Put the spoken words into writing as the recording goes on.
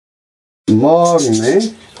Morgen,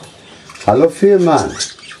 ne? Hallo Viermann.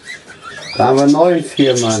 Da haben wir einen neuen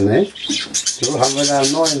Viermann, ne? So, haben wir da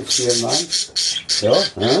einen neuen Viermann. So,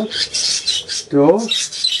 ne? So.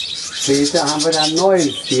 Später haben wir da einen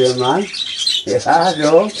neuen Viermann. Ja,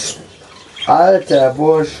 so. Alter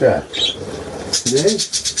Bursche. Ne?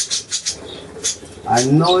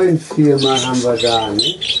 Einen neuen Viermann haben wir da,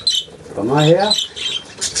 ne? Komm mal her.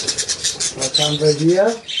 Was haben wir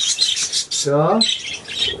hier? So.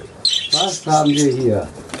 Was haben wir hier?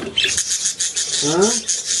 Hm?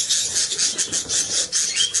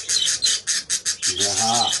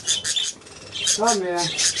 Ja. Komm her.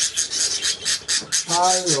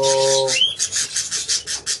 Hallo.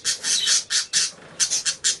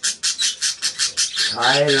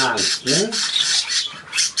 Thailand, ne?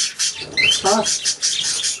 Was?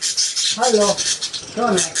 Hallo.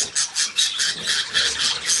 Komm her.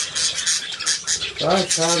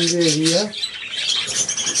 Was haben wir hier?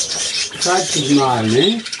 Zeig dich mal,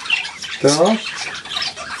 ne? So.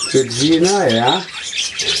 Für Gina, ja?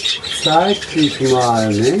 Zeig dich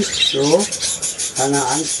mal, ne? So. Keine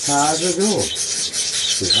Angst habe, so.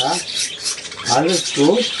 Ja? Alles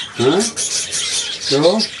gut, ne?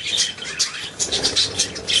 So.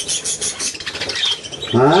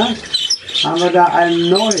 Ha? Haben wir da einen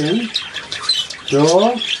neuen?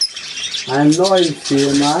 So. Einen neuen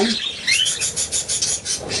Viermann.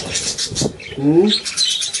 Hm?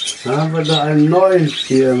 Haben wir da einen neuen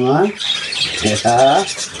Viermann? Ja.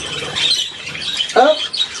 Oh.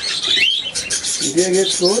 Dir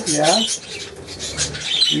geht's gut, ja?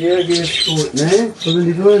 Dir geht's gut, ne? Wo sind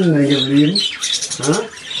die Grünen denn geblieben? Ha?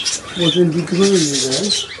 Wo sind die Grünen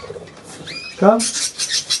denn? Komm.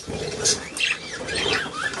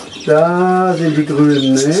 Da sind die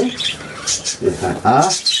Grünen, ne?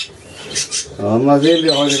 Ja. So, mal sehen,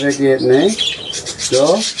 wie heute weggeht, ne?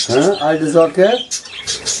 So, alte Socke.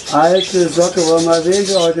 Alte Socke, wollen wir mal sehen,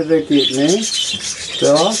 wie heute weggeht, ne?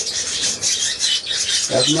 So.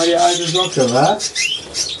 Erstmal die alte Socke, was?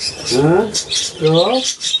 So.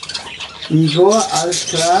 Igor, alles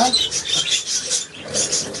klar?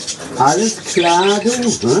 Alles klar,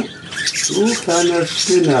 du? Du kleiner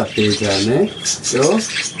Spinner, Peter, ne? So.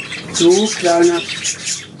 Du kleiner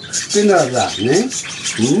Spinnersack, ne?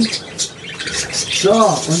 Hm? So,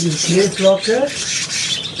 und die Schneeflocke.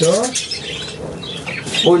 So.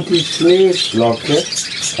 Und die Schneeflocke.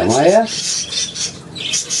 Komm mal her.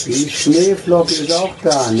 Die Schneeflocke ist auch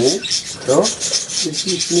da, ne? So. Ist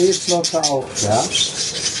die Schneeflocke auch da?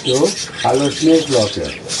 So. Hallo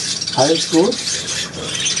Schneeflocke. Alles gut?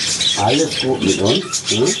 Alles gut mit uns?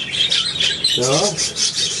 Ne? So.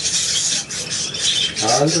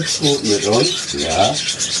 Alles gut mit uns? Ja.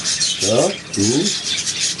 So. Hm.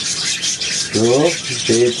 So,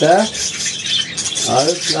 Peter.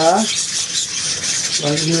 Alles klar.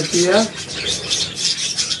 Was ist mit dir?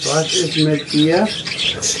 Was ist mit dir?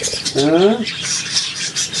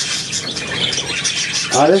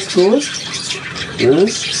 Alles gut?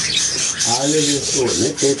 Alles ist gut, ne,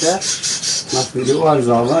 Peter? Machst du mir die Ohren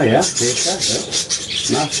sauber, ja, Peter? Ja?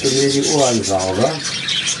 Machst du mir die Ohren sauber?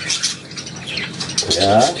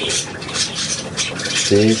 Ja.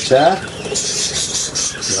 Peter.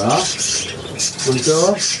 Ja. Und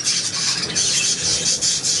so.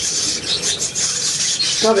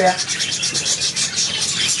 Komm her.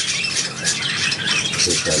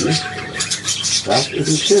 Fischer, ne? Das ist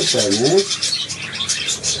ein Fischer, ne?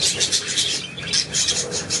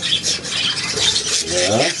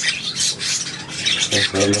 Ja. Das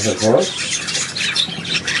war noch hervor.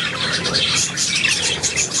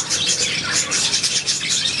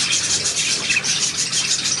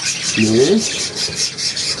 Ne?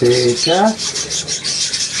 Peter.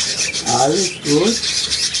 Alles gut.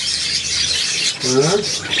 Ja.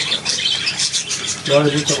 Soll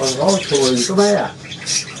ich doch was rausholen? Komm mal her.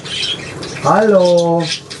 Hallo.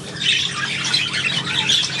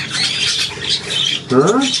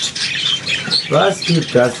 Was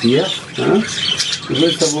gibt das hier? Du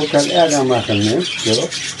willst doch wohl keinen Ärger machen, ne? So.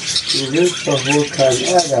 Du willst doch wohl keinen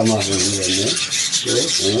Ärger machen hier, ne?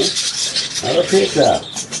 So. Hallo Peter.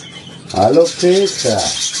 Hallo Peter.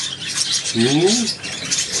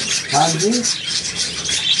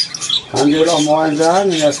 Haben Sie wohl auch Moin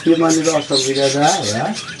sagen? Der Viermann ist auch schon wieder da,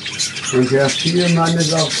 ja? Und der Viermann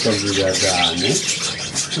ist auch schon wieder da, ne?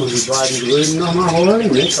 Und die beiden Grünen nochmal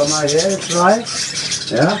holen, ne? Komm mal her, ihr zwei.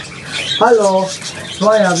 Ja? Hallo.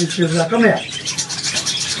 Zwei habe ich gesagt, komm her.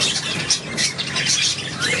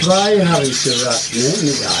 Zwei habe ich gesagt, ne?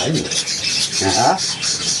 Nicht ein. Ja?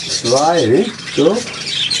 Zwei, ne? So.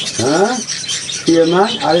 Ja?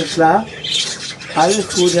 Viermann, alles klar? Alles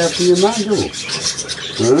gut, Herr Viermann, du?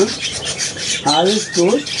 Alles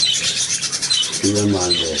gut? Hier,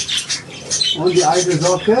 Mann, du. Und die alte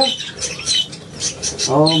Socke?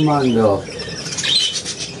 Oh, Mann, du.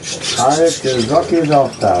 Alte Socke ist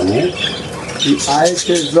auch da, ne? Die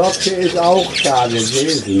alte Socke ist auch da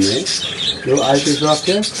gewesen, ne? So, alte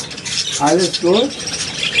Socke. Alles gut?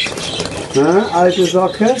 Na, alte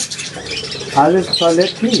Socke? Alles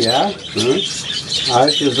Paletti, ja? Hm?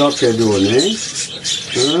 Alte Socke, du, ne?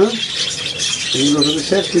 Hm? Ich muss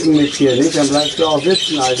beschäftigen mit dir, nicht? Dann bleibst du auch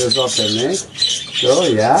sitzen, alte Socke, ne? So,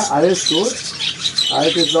 ja, alles gut?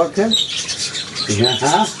 Alte Socke?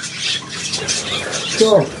 Ja.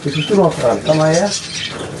 So, bist du noch dran? Komm mal her.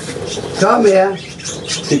 Komm her.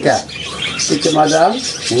 Dicker. Dicke Madame.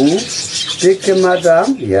 Hm? Dicke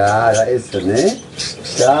Madame. Ja, da ist sie, ne?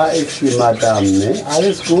 Da ist die Madame, ne?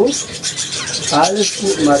 Alles gut? Alles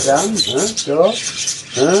gut, Madame. Ne? So.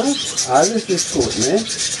 Ne? Alles ist gut, ne?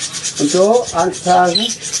 Und so, Angsthase?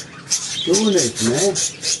 Du nicht, ne?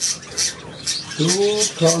 Du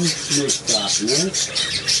kommst nicht da, ne?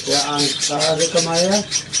 Der Angsthase, komm mal her.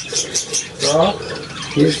 So.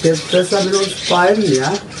 Geht's jetzt besser mit uns beiden,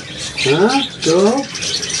 ja? Ja, so.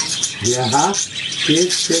 Ja.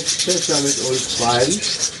 Geht's jetzt besser mit uns beiden?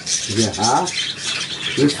 Ja.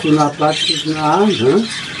 Willst du nach Bad Arm? Ne?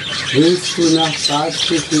 Willst du nach Bad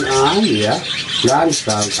Arm? Ja.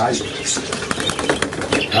 Langsam,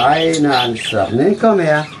 keine Angst, ne? Komm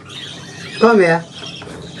her. Komm her.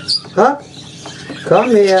 Hopp.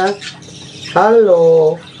 Komm her.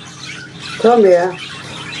 Hallo. Komm her.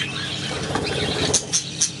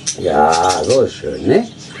 Ja, so schön, ne?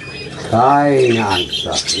 Keine Angst,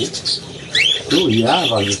 ne? Du, ja,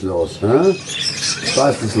 was ist los, ne?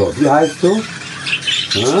 Was ist los? Wie heißt du?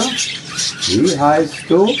 Ne? Wie heißt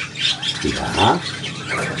du? Ja.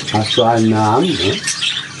 Hast du einen Namen, ne?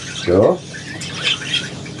 So.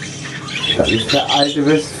 Das ist der alte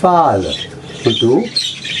Westfale. Und du?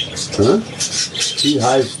 Ne? Wie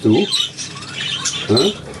heißt du?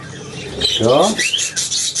 Ne? So.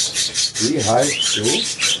 Wie heißt du?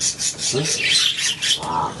 Ne?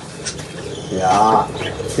 Ah. Ja,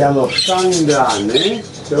 wir haben doch Stangen da, ne?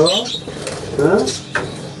 So. Ne?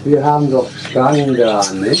 Wir haben doch Stangen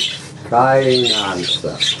da, ne? Keine Angst.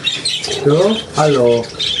 So, hallo.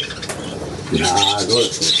 Ja, so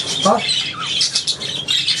ist es. Hopp.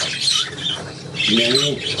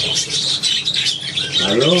 Nee.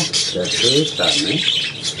 Hallo, der Peter, ne?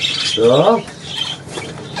 So.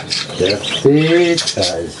 Der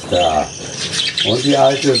Peter ist da. Und die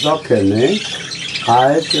alte Socke, ne?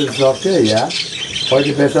 Alte Socke, ja.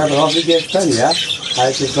 Heute besser drauf wie gestern, ja.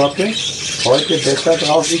 Alte Socke. Heute besser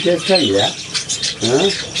drauf wie gestern, ja. Ja?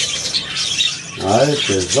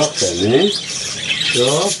 Alte Socke, ne?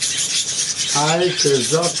 So. Alte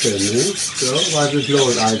Socke, ne? So, was ist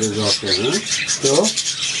los, alte Socke, ne? So.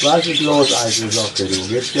 Was ist los, alte Socke, du?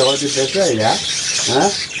 Geht's dir heute besser, ja?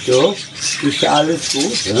 Ja? So. Ist ja alles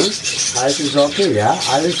gut, ne? Alte Socke, ja?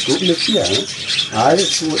 Alles gut mit dir, ne?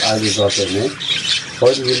 Alles gut, alte Socke, ne?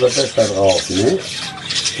 Heute sind wir besser drauf, ne?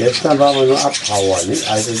 Gestern waren wir nur Abhauer, ne?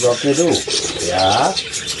 Alte Socke, du. Ja?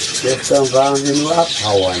 Gestern waren wir nur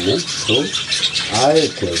Abhauer, ne? So.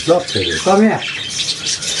 Alte Socke, du. Komm her.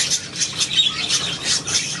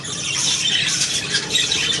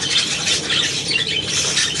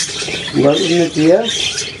 Und was ist mit dir?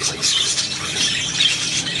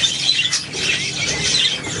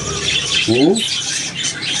 Hm?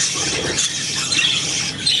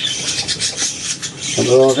 Und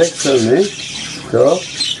wir mal wechseln, ne? So.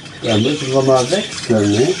 Dann müssen wir mal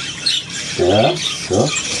wechseln, ne? Ja, so.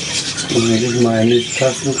 Und wir gehen mal in die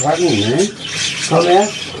Tasten packen, ne? Komm her.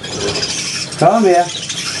 Komm her.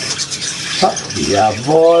 Hopp.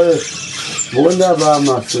 Jawohl. Wunderbar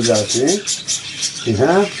machst du das, ne?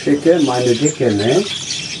 Ja, dicke, meine Dicke, ne?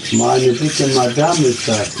 Meine dicke Madame ist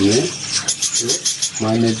das, ne?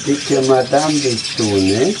 Meine dicke Madame bist du,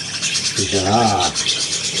 ne? Ja.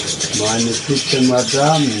 Meine dicke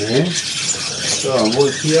Madame, ne? So, wo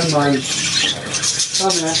ist hier mein...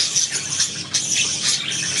 Komm her.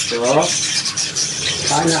 So.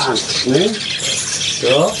 Keine Angst, ne?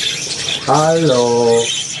 So. Hallo.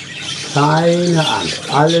 Keine Angst.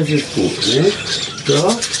 Alles ist gut, ne?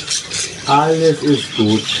 So. Alles ist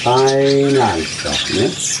gut. Keine Angst,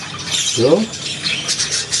 ne? So.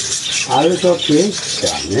 Alles okay?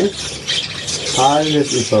 Ja, ne?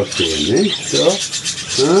 Alles ist okay, ne? So.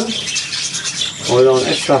 Ne? Wollen wir noch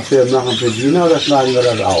einen extra Film machen für Dina oder schneiden wir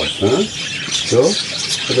das aus, ne? So.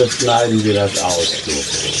 Oder schneiden wir das aus,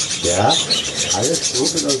 so. Ja? Alles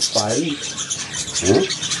gut mit uns beiden? Ne?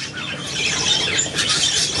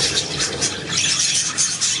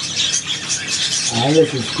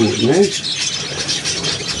 Alles ist gut, ne?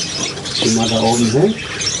 Geh mal da oben hin.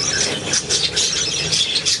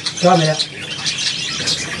 Komm her.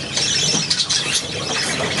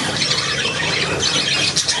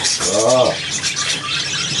 So.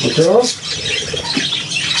 Und so?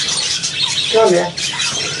 Komm her.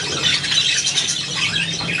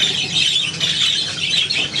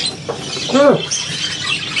 So.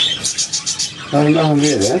 Was machen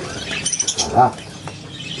wir denn? Aha.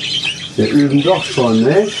 Wir üben doch schon,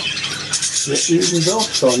 nicht? Wir üben doch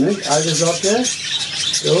schon, nicht? Alte Socke.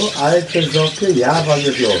 So, alte Socke. Ja, was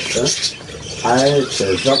ist los, ne?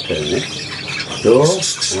 Alte Socke, nicht? So,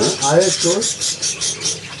 ja, alles gut.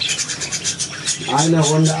 Eine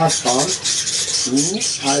Runde abhauen.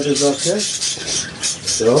 Alte Socke.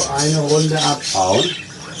 So, eine Runde abhauen.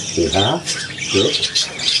 Ja, so.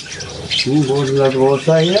 Wo ist unser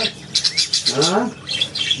Großer hier? Na?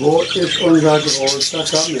 Wo ist unser Großer?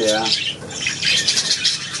 Komm her.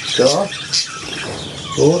 So.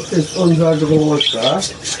 Wo ist unser Großer?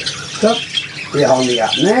 Stopp. Wir hauen die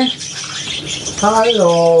ab, ne?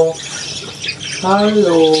 Hallo.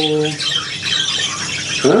 Hallo.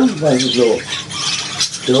 Hm? Was ist los?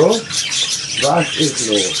 So. Was ist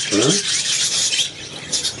los? Hm?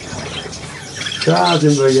 Da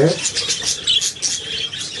sind wir jetzt.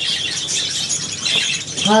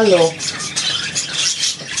 Hallo.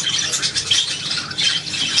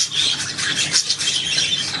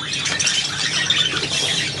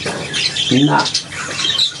 Na.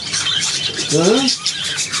 So.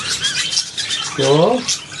 So.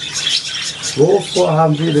 Wovor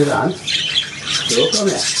haben wir denn Angst? So, komm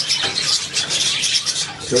her.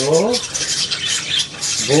 So.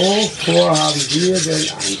 Wovor haben wir denn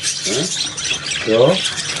Angst? Ne? So.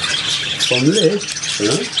 Vom Licht.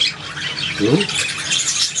 Ne? So.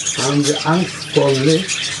 Haben wir Angst vor dem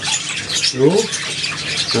Licht? So?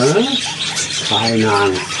 Ne? Keine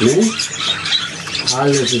Angst, nicht?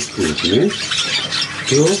 Alles ist gut, nicht?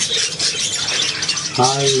 So?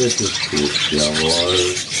 Alles ist gut,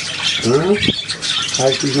 jawohl. Ne?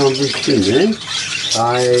 Halt dich noch ein bisschen, nicht?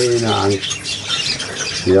 Keine Angst.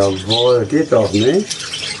 Jawohl, geht doch nicht?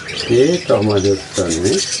 Geht doch mal das dann,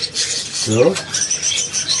 nicht? So?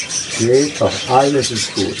 Geht doch, alles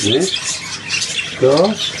ist gut, nicht?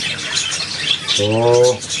 So?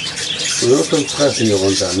 So. Nur zum Fressen hier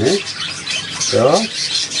runter, nicht? So.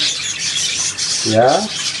 Ja.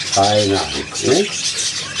 Keine Angst, nicht?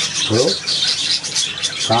 So.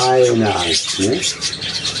 Keine Angst, nicht?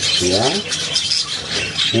 Ja.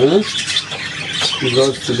 Hm? Wie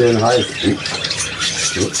sollst du denn heißen?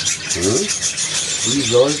 So. Hm? Wie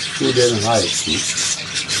sollst du denn heißen?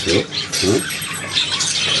 So. Hm?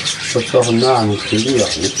 Du hast doch einen Namen kriegen, ja,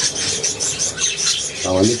 nicht?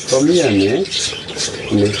 Aber nicht von mir, ne?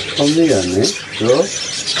 Nicht von mir, ne? So.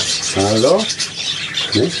 Hallo?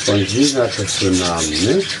 Nicht? Von Sie hat das für einen Namen,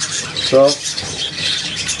 ne? So.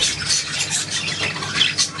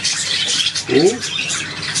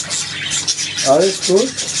 Alles gut?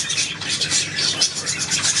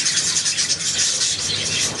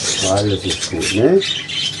 Alles ist gut, ne?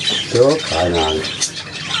 So, keine Angst.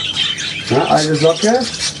 Na, eine Socke?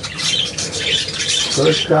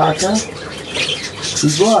 So starker?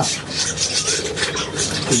 Igor?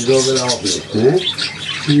 Igor will auch nicht, ne?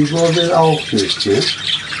 Igor will auch nicht, ne?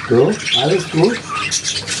 So, alles gut?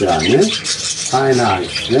 Ja, ne? Keine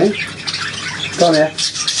Angst, ne? Komm her.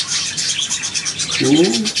 Du,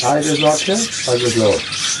 alte Socke, was ist los?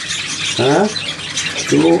 Ja?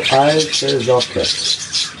 Du, alte Socke.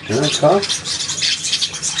 Ja, komm.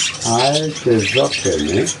 Alte Socke,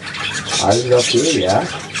 ne? Alte Socke, ja?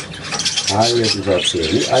 Alte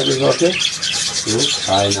Socke, nicht alte Socke? So,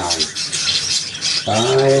 keine Angst.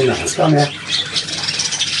 Keine Angst, komm her.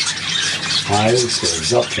 Alte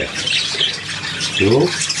Socke. So.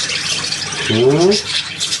 So.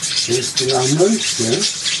 Willst du nach München?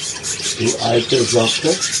 Du alte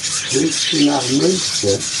Socke. Willst du nach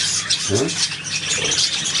München? Ja?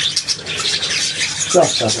 So,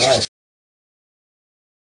 das reicht.